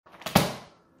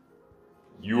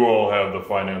You all have the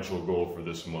financial goal for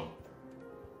this month.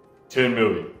 10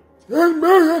 million. 10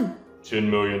 million? $10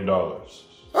 million.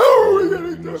 How are we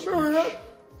gonna do that?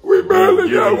 We barely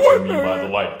got given to $1 me by the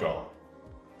million. light god.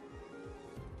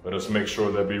 Let us make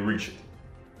sure that we reach it.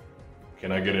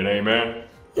 Can I get an amen?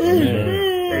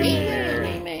 Amen.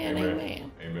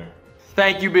 Amen.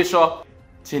 Thank you, Bishop.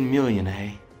 10 million,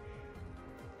 eh?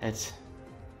 That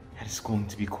is going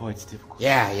to be quite difficult.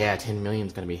 Yeah, 10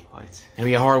 million's gonna be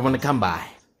a hard one to come by.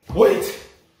 Wait!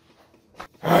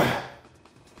 Not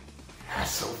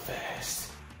so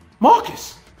fast.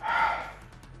 Marcus!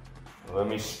 Let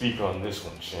me speak on this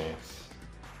one, Chance.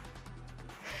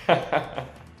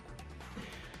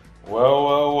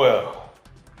 Well.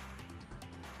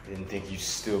 Didn't think you'd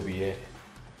still be at it.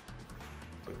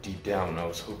 But deep down, I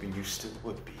was hoping you still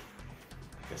would be.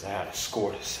 Because I had a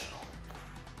score to settle.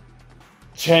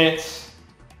 Chance,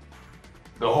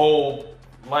 the whole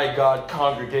Light God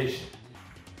congregation.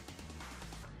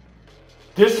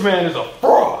 This man is a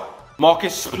fraud.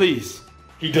 Marcus, please.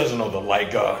 He doesn't know the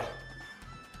Light God.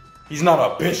 He's not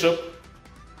a bishop.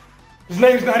 His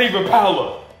name's not even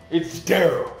Paolo. It's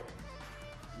Daryl.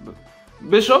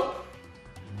 Bishop?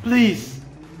 Please.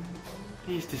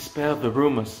 Please dispel the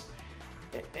rumors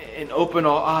and open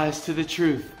our eyes to the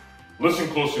truth. Listen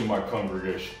closely, my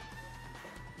congregation.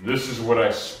 This is what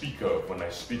I speak of when I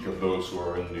speak of those who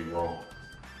are in the wrong.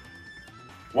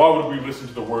 Why would we listen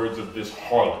to the words of this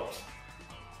harlot?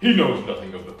 He knows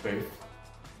nothing of the faith.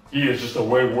 He is just a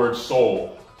wayward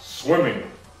soul swimming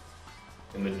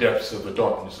in the depths of the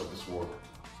darkness of this world.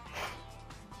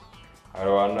 How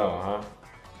do I know, huh?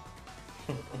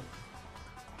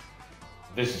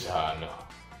 This is how I know.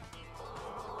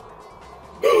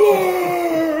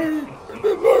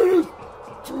 The light is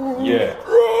too Yeah,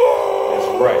 that's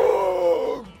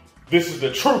right. This is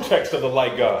the true text of the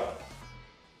Light God.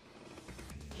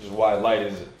 Which is why light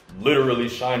is literally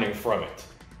shining from it.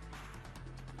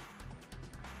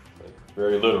 But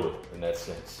very literal in that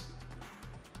sense.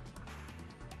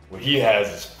 What he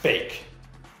has is fake,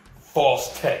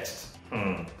 false text.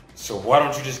 So why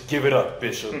don't you just give it up,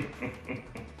 Bishop?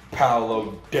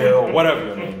 Paolo, Daryl, whatever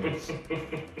your name is.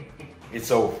 It's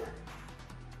over.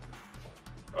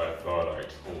 I thought I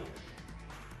told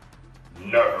you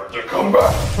never to come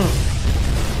back.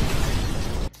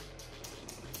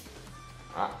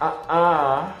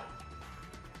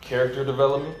 Character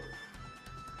development,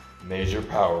 major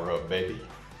power up, baby.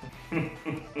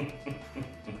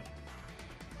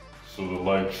 So the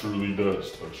light truly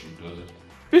does touch you, does it?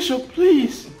 Bishop,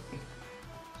 please.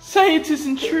 Say it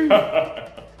isn't true.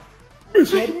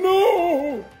 Bishop,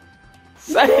 no!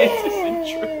 Say it isn't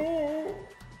true.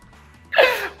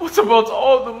 What about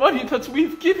all the money that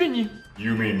we've given you?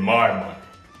 You mean my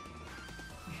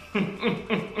money?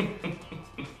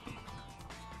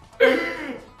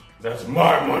 That's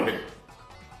my money.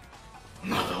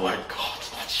 Not the Light God's,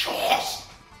 that's yours.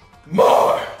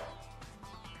 Mine.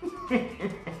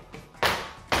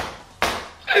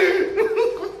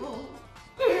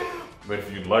 But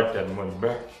if you'd like that money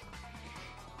back,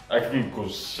 I can go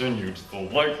send you to the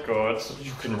Light God so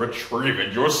you can retrieve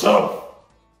it yourself.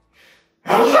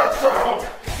 How's that sound?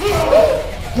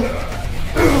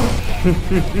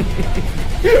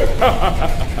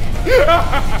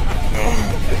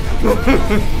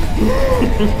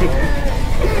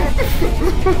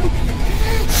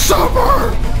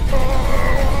 Suffer!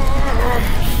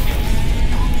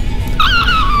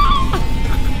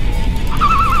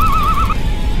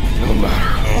 No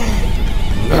matter.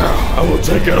 Now I will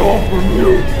take it all from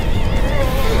you.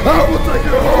 I will take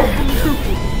it all from you.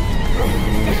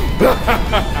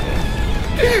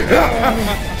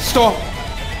 Stop.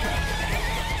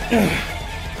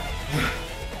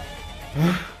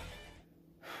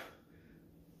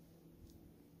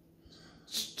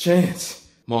 Chance.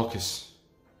 Marcus,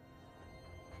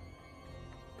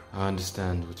 I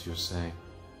understand what you're saying.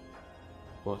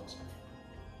 But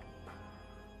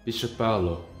Bishop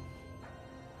Paolo,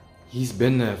 he's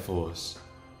been there for us.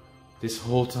 This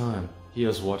whole time, he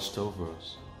has watched over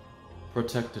us,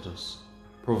 protected us,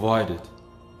 provided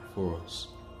for us.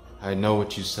 I know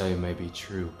what you say may be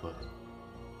true, but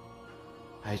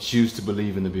I choose to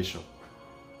believe in the bishop.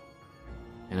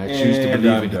 And I choose to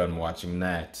believe in done watching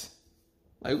that.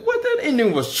 Like, what? That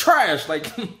ending was trash.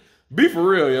 Like, be for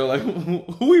real, yo. Like,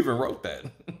 who even wrote that?